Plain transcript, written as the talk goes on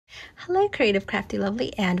Hello Creative Crafty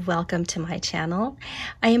Lovely, and welcome to my channel.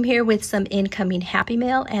 I am here with some incoming Happy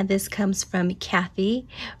Mail, and this comes from Cathy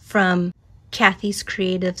from Cathy's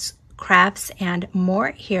Creatives Crafts and More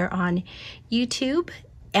here on YouTube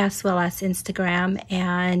as well as Instagram.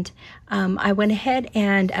 And I went ahead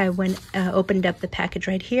and I opened up the package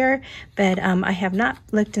right here, but I have not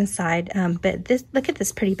looked inside. But look at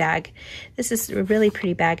this pretty bag. This is a really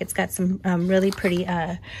pretty bag. It's got some really pretty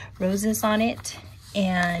roses on it,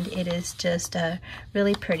 and it is just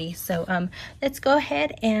really pretty. So let's go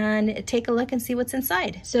ahead and take a look and see what's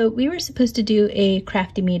inside. So we were supposed to do a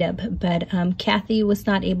crafty meetup, but Cathy was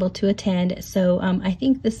not able to attend, so I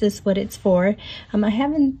think this is what it's for. I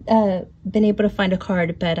haven't been able to find a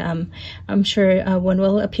card, but I'm sure one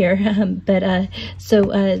will appear.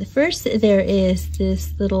 So first there is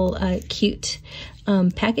this little cute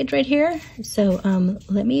package right here. So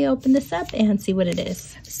let me open this up and see what it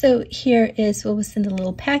is. So here is what was in the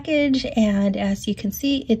little package, and as you can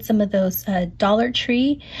see, it's some of those Dollar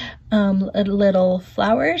Tree little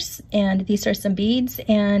flowers, and these are some beads,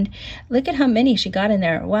 and look at how many she got in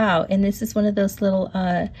there. Wow. And this is one of those little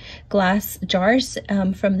glass jars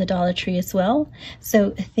from the Dollar Tree as well.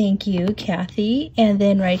 So thank you, Cathy. And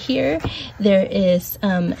then right here there is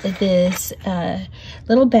this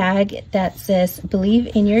little bag that says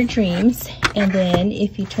believe in your dreams, and then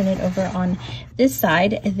if you turn it over on this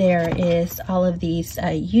side, there is all of these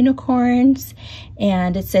unicorns,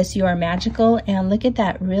 and it says you are magical. And look at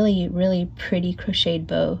that really pretty crocheted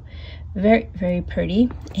bow. Very pretty.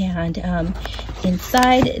 And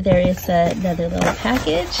inside there is another little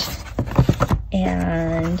package,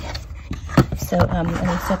 and so let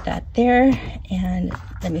me set that there, and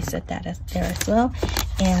let me set that there as well,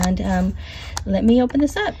 and let me open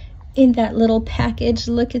this up. In that little package,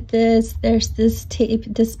 look at this, there's this tape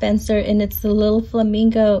dispenser, and it's a little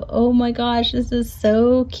flamingo. Oh my gosh, this is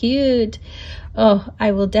so cute. Oh,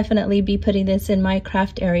 I will definitely be putting this in my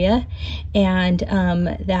craft area, and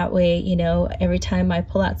that way, you know, every time I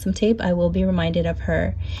pull out some tape, I will be reminded of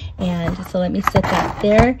her. And so let me set that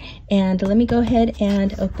there, and let me go ahead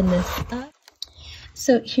and open this up.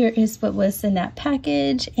 So here is what was in that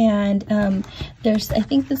package, and there's, I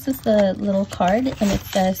think this is the little card, and it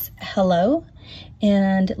says hello,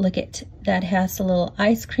 and look at that, has a little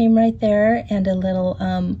ice cream right there and a little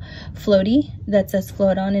floaty that says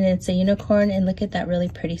float on, and it's a unicorn, and look at that really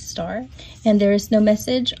pretty star. And there is no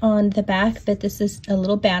message on the back, but this is a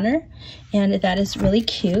little banner, and that is really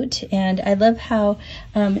cute. And I love how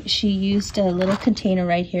she used a little container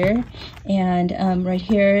right here, and right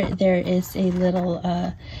here there is a little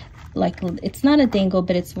like, it's not a dangle,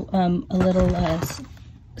 but it's a little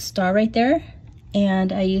star right there.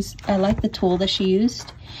 And I like the tool that she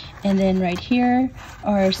used. And then right here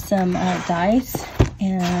are some dice,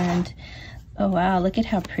 and oh wow, look at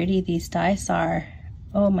how pretty these dice are.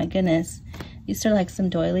 Oh my goodness, these are like some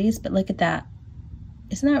doilies, but look at that,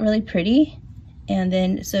 isn't that really pretty? And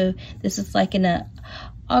then so this is like in a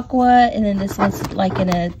aqua, and then this one's like in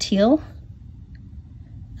a teal,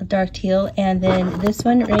 a dark teal, and then this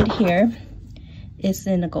one right here is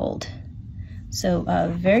in a gold. So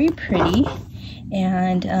very pretty.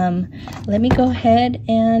 And let me go ahead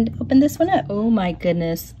and open this one up. Oh my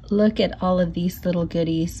goodness, look at all of these little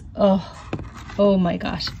goodies. Oh my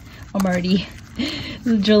gosh, I'm already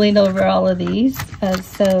drilling over all of these.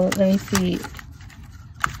 So let me see.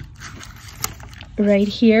 Right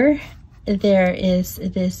here there is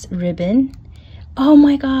this ribbon. Oh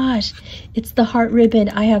my gosh, it's the heart ribbon.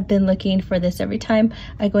 I have been looking for this. Every time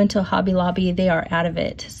I go into a Hobby Lobby, they are out of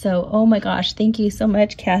it. So, oh my gosh, thank you so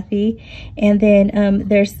much, Cathy. And then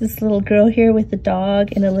there's this little girl here with a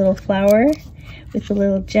dog and a little flower with a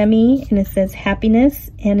little gemmy, and it says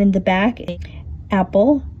happiness. And in the back,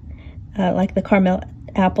 apple, like the caramel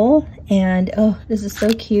apple. And oh, this is so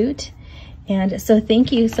cute. And so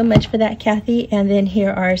thank you so much for that, Cathy. And then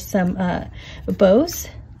here are some bows.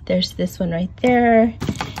 There's this one right there,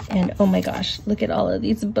 and oh my gosh, look at all of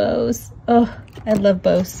these bows. Oh, I love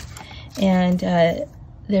bows. And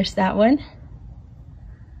there's that one.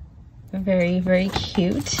 Very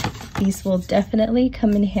cute. These will definitely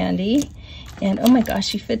come in handy. And oh my gosh,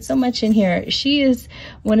 she fits so much in here. She is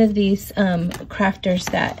one of these crafters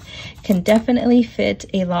that can definitely fit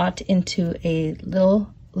a lot into a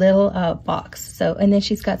little box. So, and then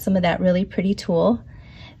she's got some of that really pretty tulle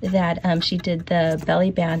that she did the belly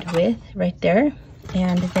band with right there.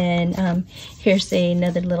 And then here's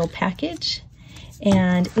another little package,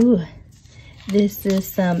 and ooh, this is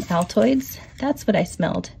some Altoids. That's what I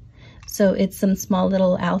smelled. So it's some small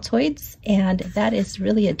little Altoids, and that is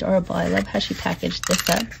really adorable. I love how she packaged this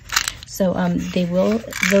up. So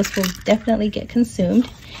those will definitely get consumed.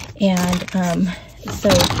 And so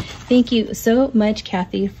thank you so much,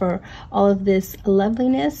 Cathy, for all of this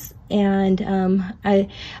loveliness. And I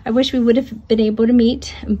wish we would have been able to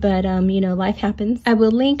meet, but you know, life happens. I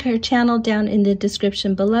will link her channel down in the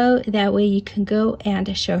description below. That way you can go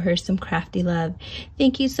and show her some crafty love.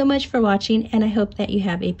 Thank you so much for watching, and I hope that you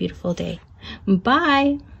have a beautiful day.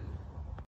 Bye.